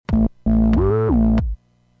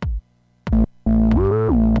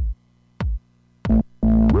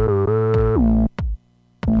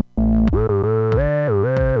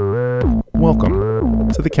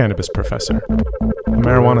to The Cannabis Professor, a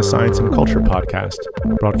marijuana science and culture podcast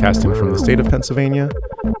broadcasting from the state of Pennsylvania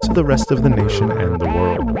to the rest of the nation and the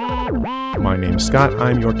world. My name's Scott,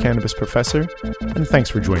 I'm your Cannabis Professor, and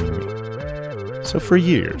thanks for joining me. So for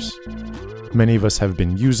years, many of us have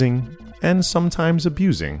been using, and sometimes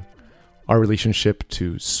abusing, our relationship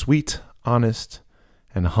to sweet, honest,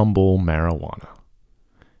 and humble marijuana.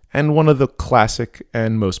 And one of the classic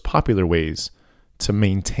and most popular ways to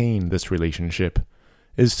maintain this relationship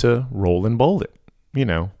is to roll and bowl it. You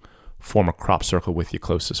know, form a crop circle with your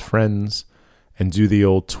closest friends and do the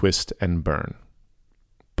old twist and burn.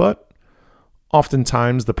 But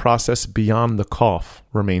oftentimes the process beyond the cough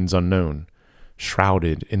remains unknown,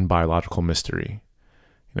 shrouded in biological mystery.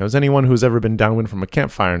 You know, as anyone who's ever been downwind from a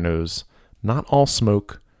campfire knows, not all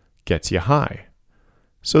smoke gets you high.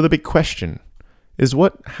 So the big question is,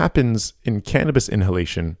 what happens in cannabis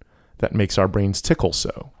inhalation that makes our brains tickle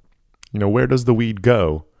so? You know, where does the weed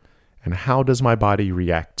go, and how does my body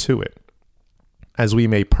react to it? As we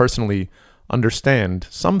may personally understand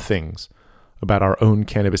some things about our own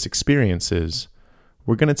cannabis experiences,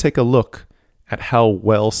 we're going to take a look at how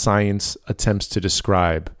well science attempts to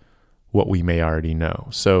describe what we may already know.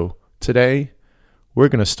 So today, we're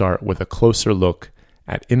going to start with a closer look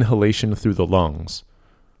at inhalation through the lungs,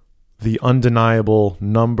 the undeniable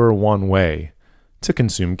number one way to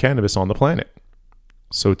consume cannabis on the planet.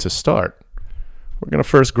 So to start, we're going to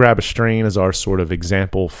first grab a strain as our sort of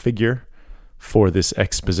example figure for this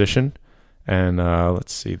exposition. And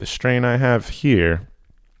let's see, the strain I have here,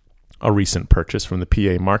 a recent purchase from the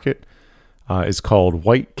PA market, is called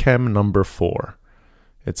White Chem Number 4.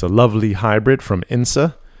 It's a lovely hybrid from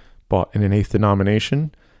INSA, bought in an 8th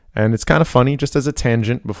denomination. And it's kind of funny, just as a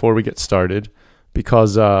tangent before we get started,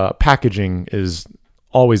 because packaging is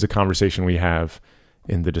always a conversation we have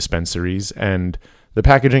in the dispensaries, and the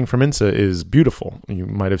packaging from INSA is beautiful. You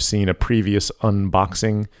might have seen a previous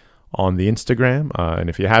unboxing on the Instagram, and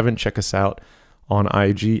if you haven't, check us out on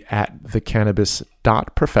IG at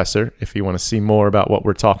thecannabis.professor if you want to see more about what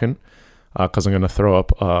we're talking, because I'm going to throw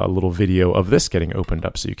up a little video of this getting opened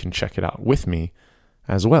up so you can check it out with me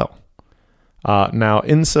as well. Now,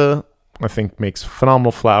 INSA, I think, makes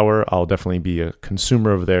phenomenal flower. I'll definitely be a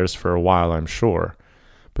consumer of theirs for a while, I'm sure.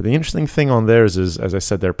 But the interesting thing on theirs is, as I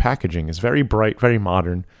said, their packaging is very bright, very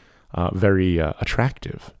modern, very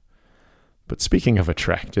attractive. But speaking of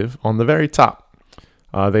attractive, on the very top,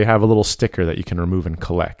 they have a little sticker that you can remove and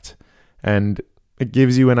collect. And it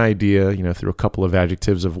gives you an idea, you know, through a couple of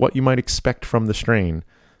adjectives of what you might expect from the strain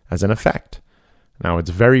as an effect. Now,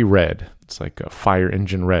 it's very red. It's like a fire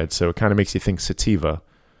engine red, so it kind of makes you think sativa.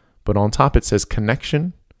 But on top, it says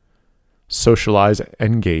connection, socialize,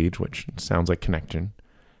 engage, which sounds like connection.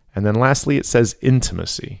 And then lastly, it says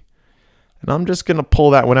intimacy. And I'm just going to pull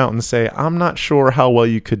that one out and say, I'm not sure how well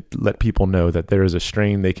you could let people know that there is a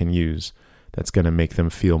strain they can use that's going to make them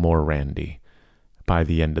feel more randy by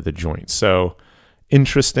the end of the joint. So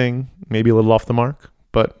interesting, maybe a little off the mark,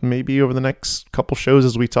 but maybe over the next couple shows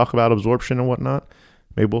as we talk about absorption and whatnot,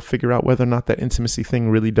 maybe we'll figure out whether or not that intimacy thing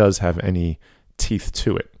really does have any teeth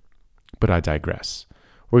to it. But I digress.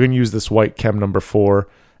 We're going to use this White Chem Number 4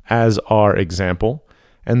 as our example.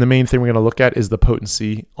 And the main thing we're going to look at is the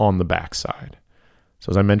potency on the backside.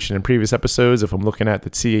 So as I mentioned in previous episodes, if I'm looking at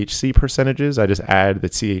the THC percentages, I just add the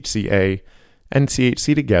THCA and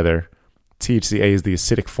THC together. THCA is the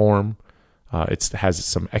acidic form. It has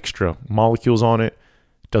some extra molecules on it.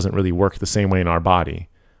 It doesn't really work the same way in our body.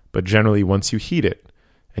 But generally, once you heat it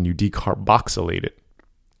and you decarboxylate it,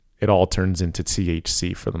 it all turns into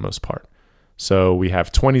THC for the most part. So we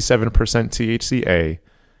have 27% THCA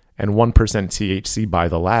and 1% THC by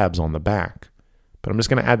the labs on the back. But I'm just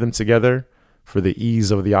going to add them together for the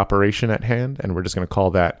ease of the operation at hand, and we're just going to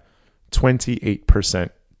call that 28%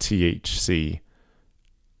 THC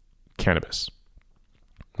cannabis.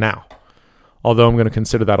 Now, although I'm going to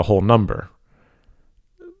consider that a whole number,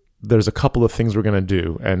 there's a couple of things we're going to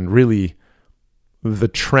do, and really the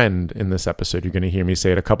trend in this episode, you're going to hear me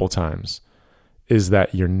say it a couple times, is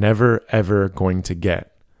that you're never, ever going to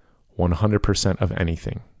get 100% of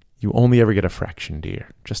anything. You only ever get a fraction,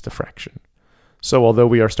 dear, just a fraction. So although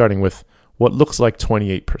we are starting with what looks like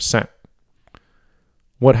 28%,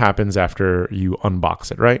 what happens after you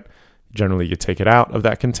unbox it, right? Generally, you take it out of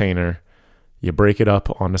that container, you break it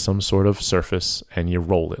up onto some sort of surface, and you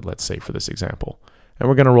roll it, let's say, for this example. And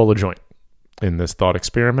we're going to roll a joint in this thought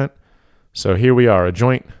experiment. So here we are, a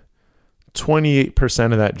joint.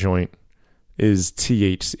 28% of that joint is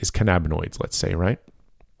cannabinoids, let's say, right?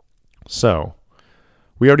 So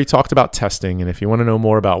we already talked about testing, and if you want to know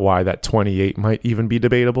more about why that 28 might even be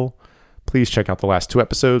debatable, please check out the last two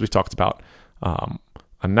episodes. We talked about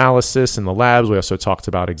analysis in the labs. We also talked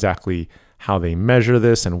about exactly how they measure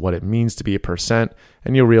this and what it means to be a percent.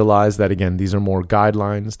 And you'll realize that, again, these are more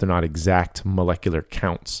guidelines. They're not exact molecular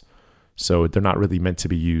counts. So they're not really meant to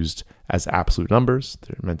be used as absolute numbers.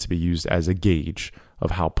 They're meant to be used as a gauge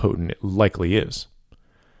of how potent it likely is.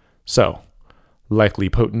 So, likely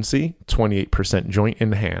potency, 28% joint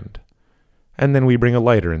in hand. And then we bring a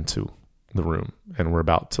lighter into the room, and we're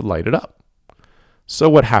about to light it up. So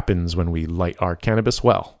what happens when we light our cannabis?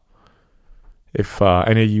 Well, if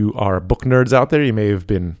any of you are book nerds out there, you may have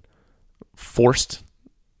been forced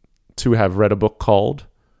to have read a book called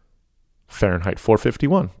Fahrenheit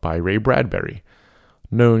 451 by Ray Bradbury.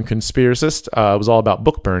 Known conspiracist. It was all about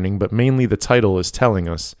book burning, but mainly the title is telling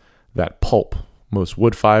us that pulp, most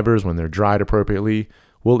wood fibers, when they're dried appropriately,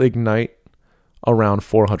 will ignite around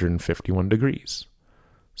 451 degrees.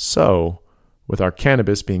 So, with our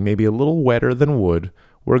cannabis being maybe a little wetter than wood,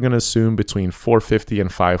 we're going to assume between 450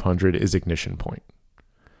 and 500 is ignition point.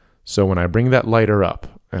 So when I bring that lighter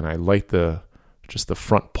up and I light just the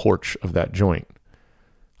front porch of that joint,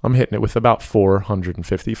 I'm hitting it with about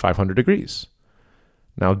 450, 500 degrees.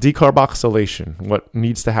 Now, decarboxylation, what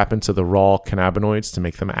needs to happen to the raw cannabinoids to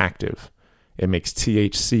make them active? It makes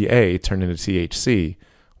THCA turn into THC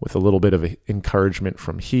with a little bit of encouragement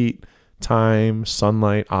from heat, time,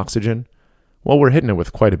 sunlight, oxygen. Well, we're hitting it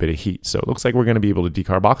with quite a bit of heat, so it looks like we're going to be able to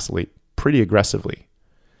decarboxylate pretty aggressively.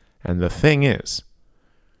 And the thing is,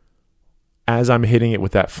 as I'm hitting it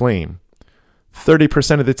with that flame,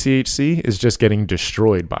 30% of the THC is just getting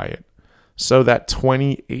destroyed by it. So that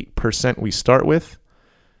 28% we start with,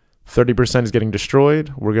 30% is getting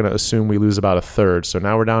destroyed. We're going to assume we lose about a third. So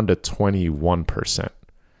now we're down to 21%.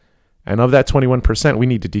 And of that 21%, we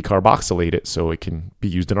need to decarboxylate it so it can be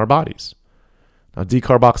used in our bodies. Now,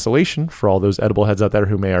 decarboxylation, for all those edible heads out there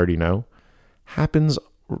who may already know, happens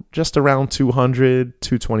just around 200,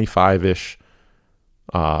 225-ish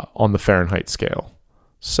on the Fahrenheit scale.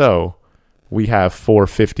 So we have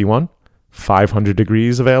 451, 500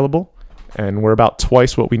 degrees available, and we're about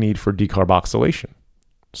twice what we need for decarboxylation.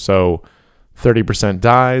 So 30%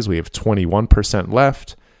 dies, we have 21%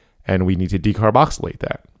 left, and we need to decarboxylate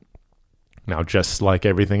that. Now, just like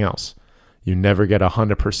everything else, you never get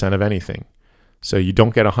 100% of anything. So you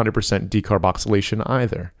don't get 100% decarboxylation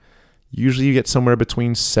either. Usually you get somewhere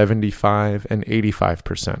between 75 and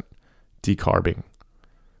 85% decarbing.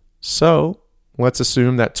 So let's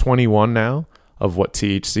assume that 21 now of what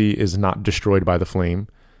THC is not destroyed by the flame.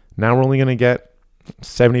 Now we're only going to get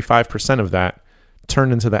 75% of that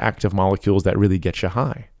turned into the active molecules that really get you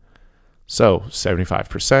high. So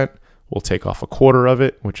 75%, we'll take off a quarter of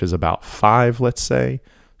it, which is about 5, let's say.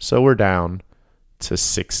 So we're down to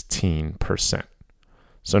 16%.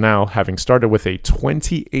 So now, having started with a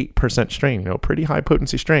 28% strain, pretty high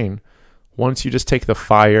potency strain, once you just take the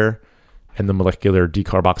fire and the molecular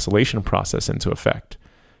decarboxylation process into effect,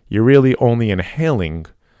 you're really only inhaling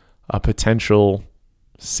a potential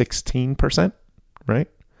 16%, right?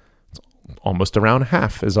 It's almost around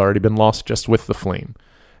half has already been lost just with the flame.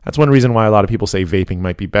 That's one reason why a lot of people say vaping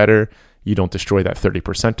might be better. You don't destroy that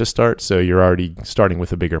 30% to start, so you're already starting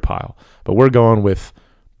with a bigger pile. But we're going with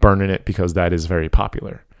burning it because that is very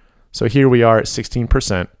popular. So here we are at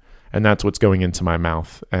 16%, and that's what's going into my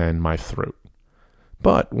mouth and my throat.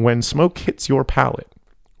 But when smoke hits your palate,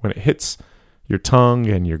 when it hits your tongue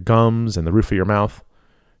and your gums and the roof of your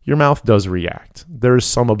mouth does react. There is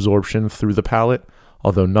some absorption through the palate,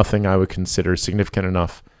 although nothing I would consider significant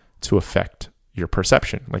enough to affect your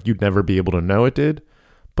perception. Like you'd never be able to know it did,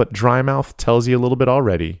 but dry mouth tells you a little bit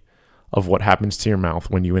already of what happens to your mouth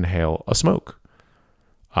when you inhale a smoke.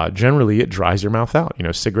 Generally, it dries your mouth out.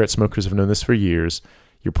 Cigarette smokers have known this for years.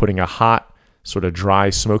 You're putting a hot, sort of dry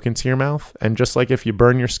smoke into your mouth, and just like if you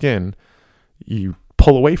burn your skin, you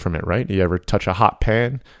pull away from it, right? You ever touch a hot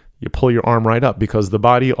pan? You pull your arm right up because the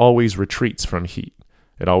body always retreats from heat.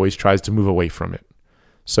 It always tries to move away from it.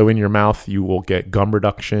 So in your mouth, you will get gum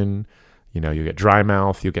reduction. You get dry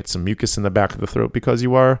mouth. You'll get some mucus in the back of the throat because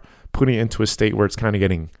you are putting it into a state where it's kind of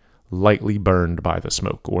getting lightly burned by the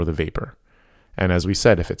smoke or the vapor. And as we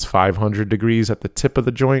said, if it's 500 degrees at the tip of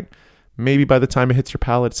the joint, maybe by the time it hits your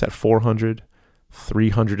palate, it's at 400,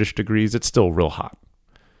 300-ish degrees. It's still real hot.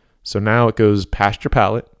 So now it goes past your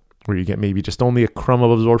palate, where you get maybe just only a crumb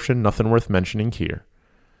of absorption, nothing worth mentioning here.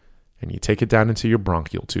 And you take it down into your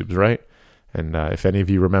bronchial tubes, right? And if any of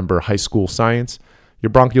you remember high school science,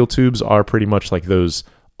 your bronchial tubes are pretty much like those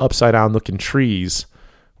upside-down looking trees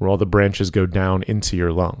where all the branches go down into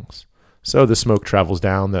your lungs. So the smoke travels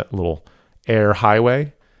down that little air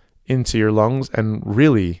highway into your lungs, and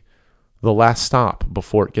really the last stop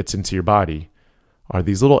before it gets into your body are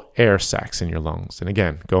these little air sacs in your lungs. And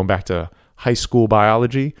again, going back to high school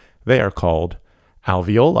biology, they are called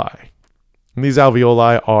alveoli. And these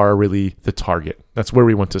alveoli are really the target. That's where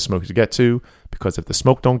we want the smoke to get to, because if the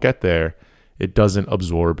smoke don't get there, it doesn't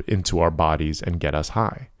absorb into our bodies and get us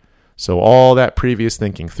high. So all that previous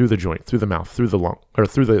thinking through the joint, through the mouth, through the lung, or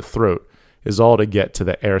through the throat is all to get to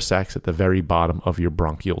the air sacs at the very bottom of your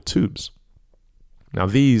bronchial tubes. Now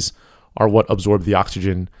these are what absorb the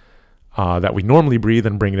oxygen that we normally breathe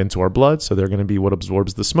and bring it into our blood. So they're going to be what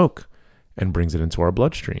absorbs the smoke and brings it into our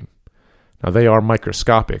bloodstream. Now they are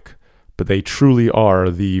microscopic, but they truly are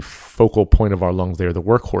the focal point of our lungs. They are the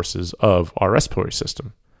workhorses of our respiratory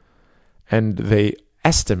system. And they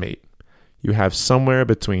estimate you have somewhere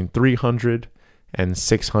between 300 and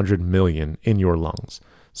 600 million in your lungs.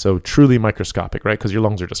 So truly microscopic, right? Because your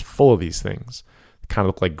lungs are just full of these things. They kind of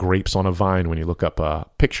look like grapes on a vine when you look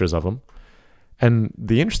up pictures of them. And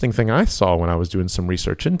the interesting thing I saw when I was doing some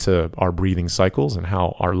research into our breathing cycles and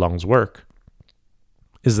how our lungs work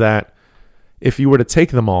is that if you were to take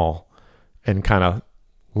them all and kind of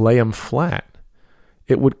lay them flat,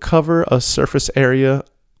 it would cover a surface area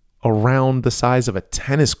around the size of a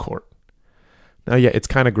tennis court. Now, yeah, it's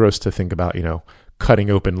kind of gross to think about, cutting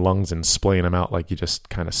open lungs and splaying them out like you just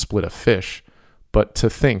kind of split a fish. But to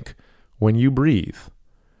think, when you breathe,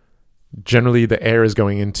 generally the air is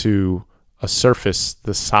going into a surface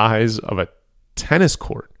the size of a tennis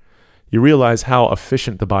court. You realize how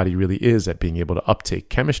efficient the body really is at being able to uptake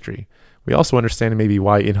chemistry. We also understand maybe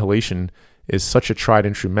why inhalation is such a tried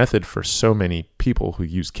and true method for so many people who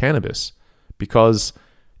use cannabis, because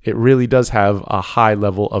it really does have a high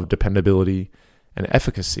level of dependability and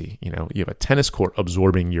efficacy. You have a tennis court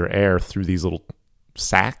absorbing your air through these little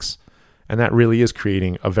sacs, and that really is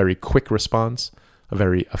creating a very quick response, a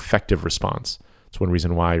very effective response. It's one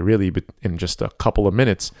reason why really in just a couple of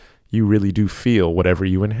minutes, you really do feel whatever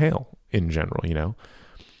you inhale in general,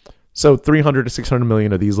 So 300 to 600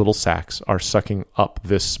 million of these little sacs are sucking up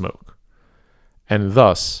this smoke. And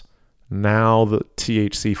thus, now the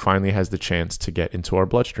THC finally has the chance to get into our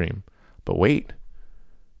bloodstream. But wait,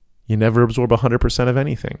 you never absorb 100% of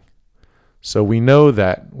anything. So we know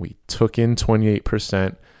that we took in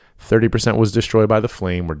 28%, 30% was destroyed by the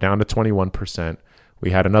flame, we're down to 21%.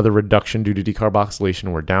 We had another reduction due to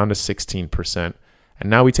decarboxylation, we're down to 16%. And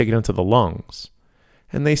now we take it into the lungs.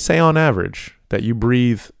 And they say on average that you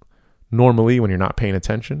breathe normally when you're not paying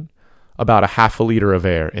attention about a half a liter of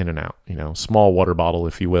air in and out. Small water bottle,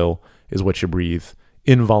 if you will, is what you breathe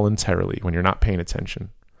involuntarily when you're not paying attention.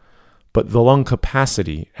 But the lung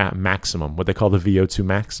capacity at maximum, what they call the VO2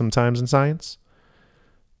 max sometimes in science,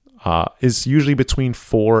 is usually between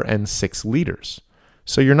 4 and 6 liters.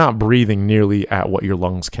 So you're not breathing nearly at what your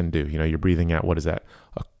lungs can do. You're breathing at, what is that,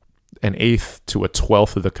 an eighth to a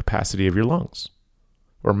 12th of the capacity of your lungs,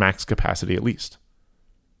 or max capacity at least.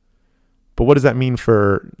 But what does that mean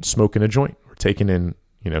for smoking a joint or taking in,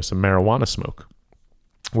 some marijuana smoke?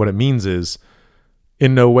 What it means is,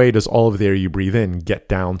 in no way does all of the air you breathe in get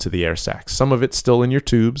down to the air sacs. Some of it's still in your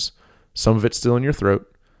tubes, some of it's still in your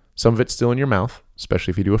throat, some of it's still in your mouth,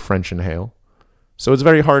 especially if you do a French inhale. So it's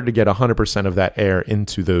very hard to get 100% of that air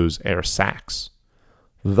into those air sacs.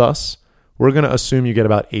 Thus, we're going to assume you get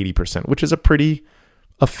about 80%, which is a pretty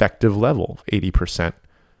effective level. 80%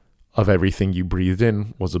 of everything you breathed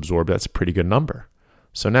in was absorbed. That's a pretty good number.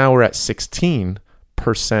 So now we're at 16%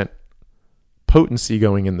 potency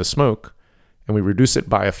going in the smoke, and we reduce it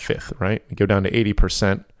by a fifth, right? We go down to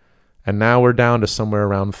 80%, and now we're down to somewhere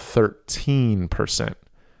around 13%,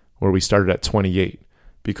 where we started at 28,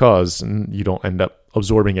 because you don't end up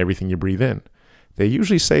absorbing everything you breathe in. They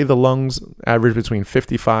usually say the lungs average between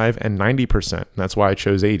 55 and 90%, and that's why I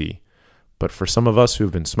chose 80. But for some of us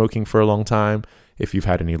who've been smoking for a long time, if you've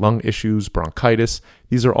had any lung issues, bronchitis,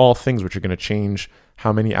 these are all things which are going to change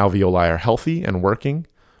how many alveoli are healthy and working,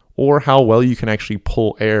 or how well you can actually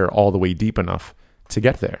pull air all the way deep enough to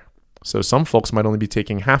get there. So some folks might only be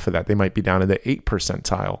taking half of that. They might be down in the 8th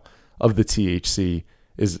percentile of the THC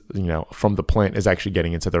from the plant is actually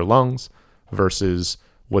getting into their lungs, versus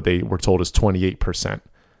what they were told is 28%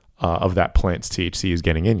 of that plant's THC is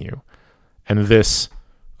getting in you. And this,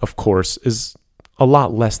 of course, is a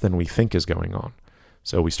lot less than we think is going on.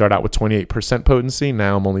 So we start out with 28% potency.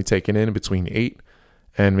 Now I'm only taking in between 8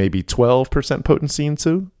 and maybe 12% potency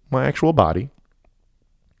into my actual body.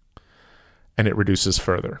 And it reduces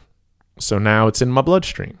further. So now it's in my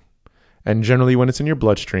bloodstream. And generally when it's in your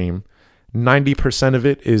bloodstream, 90% of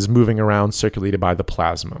it is moving around circulated by the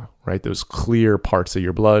plasma, right? Those clear parts of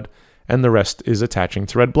your blood. And the rest is attaching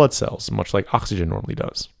to red blood cells, much like oxygen normally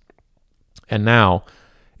does. And now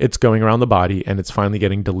it's going around the body and it's finally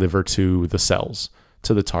getting delivered to the cells.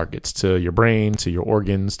 to the targets, to your brain, to your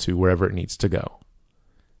organs, to wherever it needs to go.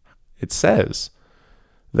 It says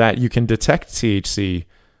that you can detect THC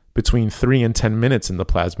between 3 and 10 minutes in the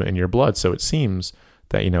plasma in your blood. So it seems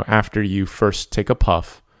that, after you first take a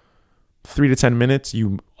puff, 3 to 10 minutes,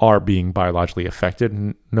 you are being biologically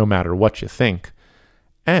affected, no matter what you think.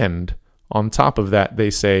 And on top of that, they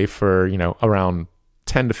say for, around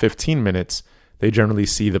 10 to 15 minutes, they generally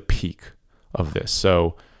see the peak of this.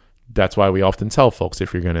 So that's why we often tell folks,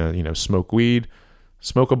 if you're going to, smoke weed,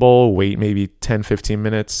 smoke a bowl, wait maybe 10, 15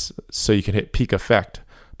 minutes so you can hit peak effect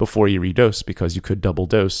before you redose, because you could double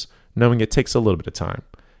dose, knowing it takes a little bit of time.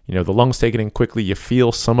 The lungs take it in quickly. You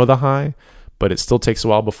feel some of the high, but it still takes a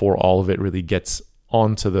while before all of it really gets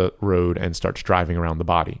onto the road and starts driving around the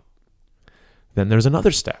body. Then there's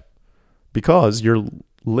another step, because your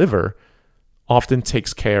liver often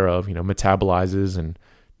takes care of, metabolizes and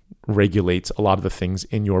regulates a lot of the things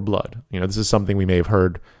in your blood. This is something we may have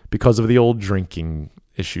heard because of the old drinking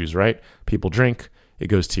issues, right? People drink, it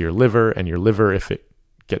goes to your liver, and your liver, if it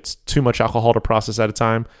gets too much alcohol to process at a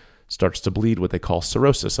time, starts to bleed, what they call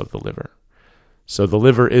cirrhosis of the liver. So the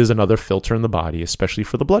liver is another filter in the body, especially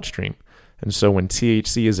for the bloodstream. And so when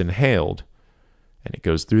THC is inhaled and it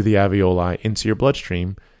goes through the alveoli into your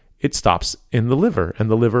bloodstream, it stops in the liver, and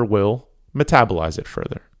the liver will metabolize it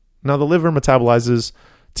further. Now, the liver metabolizes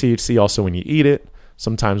THC also when you eat it.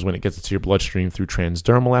 Sometimes when it gets into your bloodstream through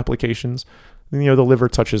transdermal applications, the liver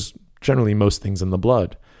touches generally most things in the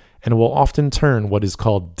blood, and it will often turn what is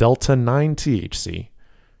called delta-9 THC,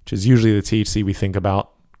 which is usually the THC we think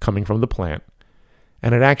about coming from the plant,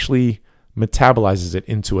 and it actually metabolizes it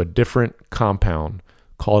into a different compound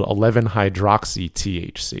called 11-hydroxy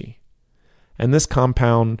THC. And this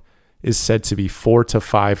compound is said to be 4 to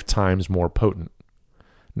 5 times more potent.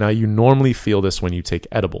 Now, you normally feel this when you take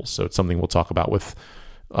edibles, so it's something we'll talk about with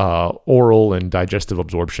oral and digestive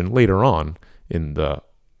absorption later on in the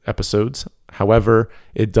episodes. However,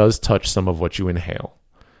 it does touch some of what you inhale.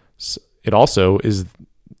 So it also is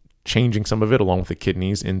changing some of it, along with the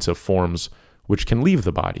kidneys, into forms which can leave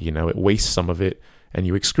the body. It wastes some of it, and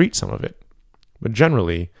you excrete some of it. But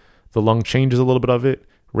generally, the lung changes a little bit of it,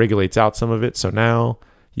 regulates out some of it, so now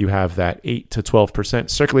you have that 8 to 12%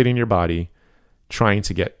 circulating in your body, trying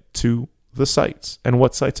to get to the sites. And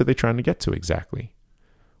what sites are they trying to get to exactly?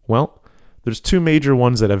 Well, there's 2 major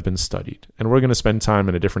ones that have been studied, and we're going to spend time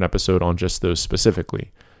in a different episode on just those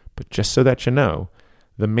specifically. But just so that you know,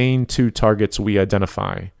 the main 2 targets we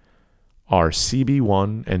identify are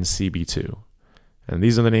CB1 and CB2. And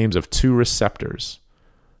these are the names of 2 receptors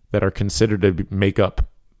that are considered to make up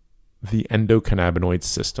the endocannabinoid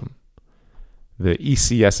system. The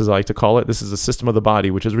ECS, as I like to call it, this is a system of the body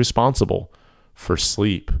which is responsible for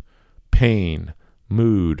sleep, pain,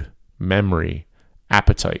 mood, memory,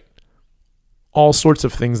 appetite, all sorts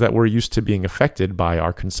of things that we're used to being affected by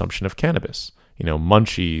our consumption of cannabis.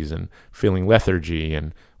 Munchies and feeling lethargy,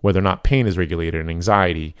 and whether or not pain is regulated, and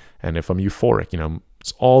anxiety, and if I'm euphoric.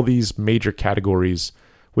 It's all these major categories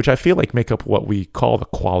which I feel like make up what we call the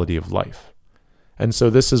quality of life. And so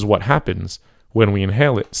this is what happens when we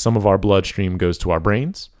inhale it. Some of our bloodstream goes to our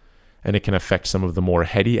brains, and it can affect some of the more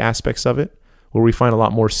heady aspects of it, where we find a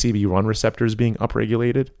lot more CB1 receptors being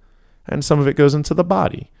upregulated, and some of it goes into the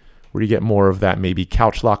body, where you get more of that maybe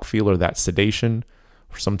couch lock feel, or that sedation,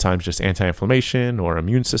 or sometimes just anti-inflammation or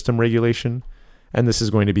immune system regulation. And this is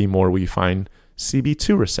going to be more where you find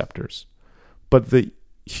CB2 receptors. But the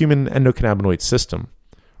human endocannabinoid system,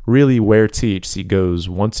 really where THC goes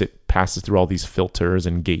once it passes through all these filters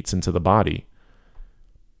and gates into the body,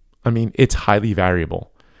 it's highly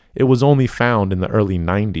variable. It was only found in the early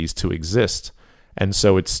 90s to exist, and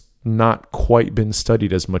so it's not quite been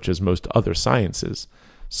studied as much as most other sciences.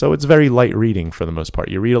 So it's very light reading for the most part.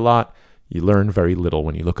 You read a lot, you learn very little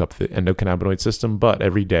when you look up the endocannabinoid system, but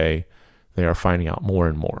every day they are finding out more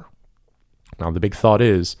and more. Now, the big thought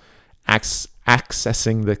is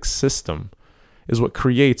accessing the system is what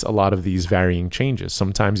creates a lot of these varying changes.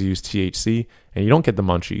 Sometimes you use THC and you don't get the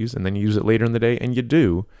munchies, and then you use it later in the day and you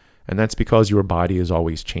do, and that's because your body is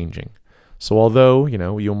always changing. So although,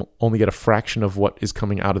 you only get a fraction of what is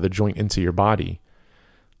coming out of the joint into your body,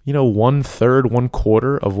 1/3,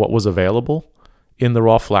 1/4 of what was available in the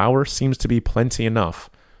raw flower seems to be plenty enough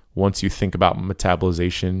once you think about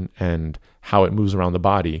metabolization and how it moves around the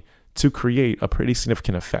body to create a pretty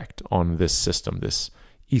significant effect on this system, this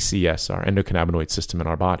ECS, our endocannabinoid system in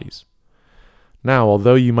our bodies. Now,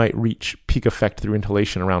 although you might reach peak effect through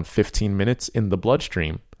inhalation around 15 minutes in the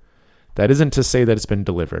bloodstream, that isn't to say that it's been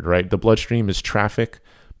delivered, right? The bloodstream is traffic,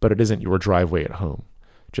 but it isn't your driveway at home.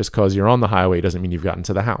 Just because you're on the highway doesn't mean you've gotten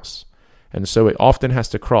to the house. And so it often has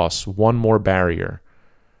to cross one more barrier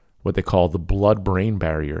what they call the blood-brain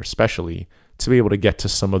barrier, especially to be able to get to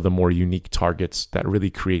some of the more unique targets that really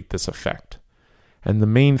create this effect. And the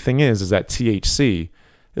main thing is that THC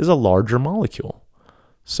is a larger molecule.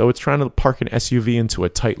 So it's trying to park an SUV into a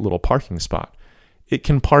tight little parking spot. It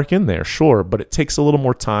can park in there, sure, but it takes a little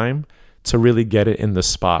more time to really get it in the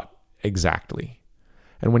spot exactly.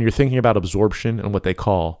 And when you're thinking about absorption and what they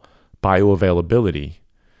call bioavailability,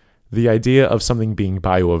 the idea of something being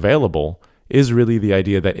bioavailable is really the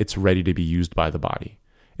idea that it's ready to be used by the body.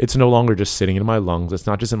 It's no longer just sitting in my lungs. It's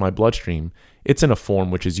not just in my bloodstream. It's in a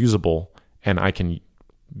form which is usable, and I can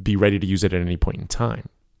be ready to use it at any point in time.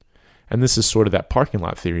 And this is sort of that parking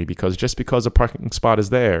lot theory, because just because a parking spot is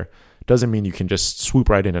there doesn't mean you can just swoop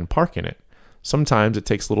right in and park in it. Sometimes it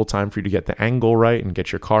takes a little time for you to get the angle right and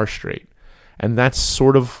get your car straight. And that's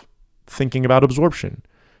sort of thinking about absorption.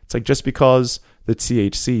 It's like just because the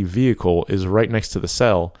THC vehicle is right next to the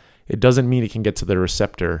cell, it doesn't mean it can get to the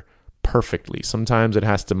receptor perfectly. Sometimes it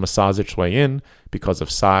has to massage its way in because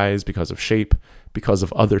of size, because of shape, because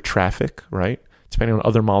of other traffic, right? Depending on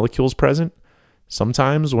other molecules present.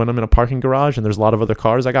 Sometimes when I'm in a parking garage and there's a lot of other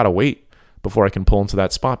cars, I got to wait before I can pull into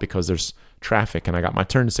that spot because there's traffic and I got my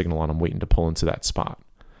turn signal on. I'm waiting to pull into that spot.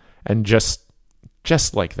 And just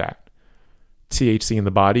like that, THC in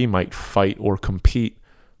the body might fight or compete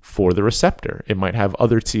for the receptor. It might have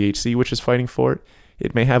other THC which is fighting for it.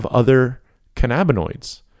 It may have other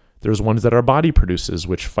cannabinoids. There's ones that our body produces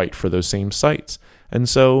which fight for those same sites. And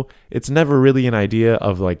so it's never really an idea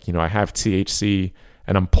of like, I have THC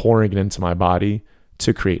and I'm pouring it into my body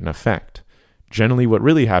to create an effect. Generally, what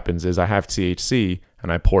really happens is I have THC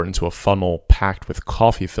and I pour it into a funnel packed with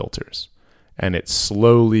coffee filters. And it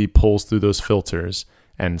slowly pulls through those filters,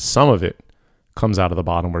 and some of it comes out of the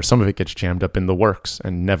bottom where some of it gets jammed up in the works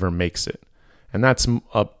and never makes it. And that's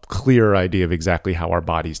a clear idea of exactly how our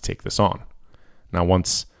bodies take this on. Now,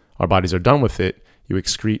 once our bodies are done with it, you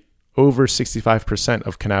excrete over 65%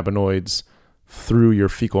 of cannabinoids through your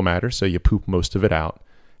fecal matter, so you poop most of it out.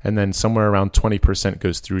 And then somewhere around 20%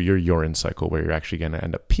 goes through your urine cycle where you're actually going to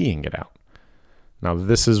end up peeing it out. Now,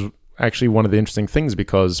 this is actually one of the interesting things,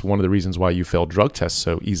 because one of the reasons why you fail drug tests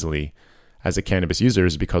so easily as a cannabis user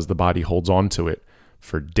is because the body holds on to it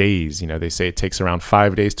for days. They say it takes around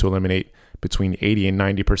 5 days to eliminate between 80 and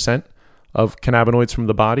 90% of cannabinoids from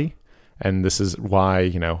the body. And this is why,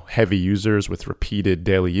 heavy users with repeated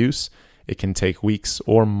daily use, it can take weeks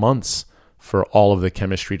or months for all of the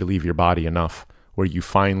chemistry to leave your body enough where you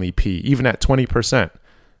finally pee. Even at 20%,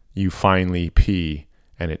 you finally pee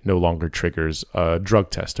and it no longer triggers a drug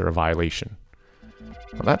test or a violation.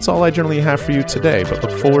 Well, that's all I generally have for you today, but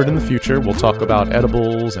look forward in the future. We'll talk about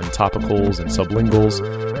edibles and topicals and sublinguals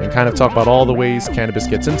and kind of talk about all the ways cannabis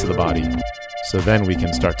gets into the body. So then we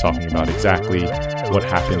can start talking about exactly what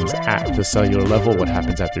happens at the cellular level, what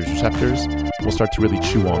happens at those receptors. We'll start to really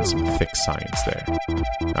chew on some thick science there.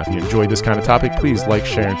 Now, if you enjoyed this kind of topic, please like,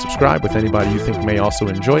 share, and subscribe with anybody you think may also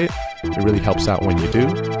enjoy it. It really helps out when you do.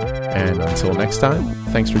 And until next time,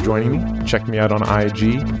 thanks for joining me. Check me out on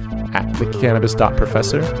IG at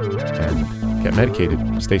thecannabis.professor and get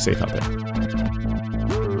medicated. Stay safe out there.